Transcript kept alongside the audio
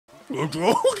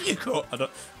Donkey Kong. I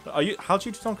don't. Are you? How do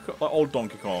you do Donkey Kong? Like old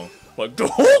Donkey Kong. Like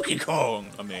Donkey Kong.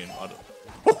 I mean, I don't.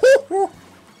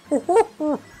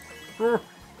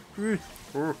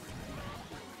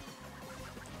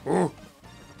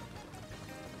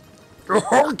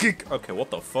 Okay, what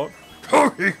the fuck?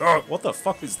 What the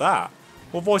fuck is that?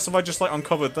 What voice have I just like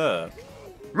uncovered there?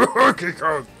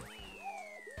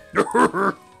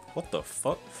 What the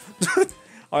fuck?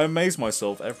 I amaze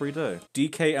myself every day.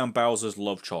 DK and Bowser's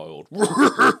love child.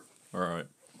 Alright.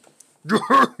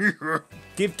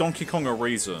 Give Donkey Kong a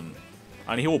reason,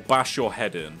 and he will bash your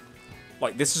head in.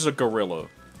 Like, this is a gorilla.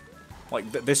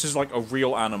 Like, this is like a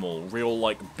real animal. Real,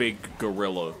 like, big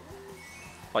gorilla.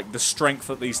 Like, the strength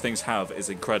that these things have is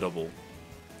incredible.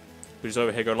 He's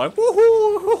over here going like,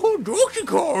 woohoo, Donkey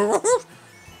Kong!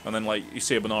 And then, like, you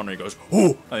see a banana and he goes,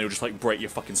 oh! And he'll just, like, break your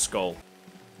fucking skull.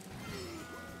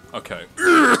 Okay.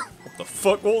 What the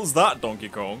fuck? What was that, Donkey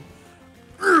Kong?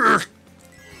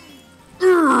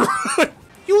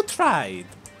 You tried!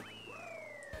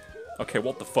 Okay,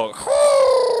 what the fuck?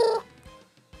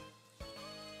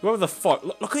 Whoever the fuck...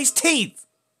 Look at his teeth!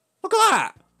 Look at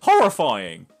that!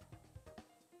 Horrifying!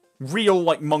 Real,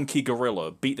 like, monkey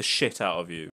gorilla beat the shit out of you.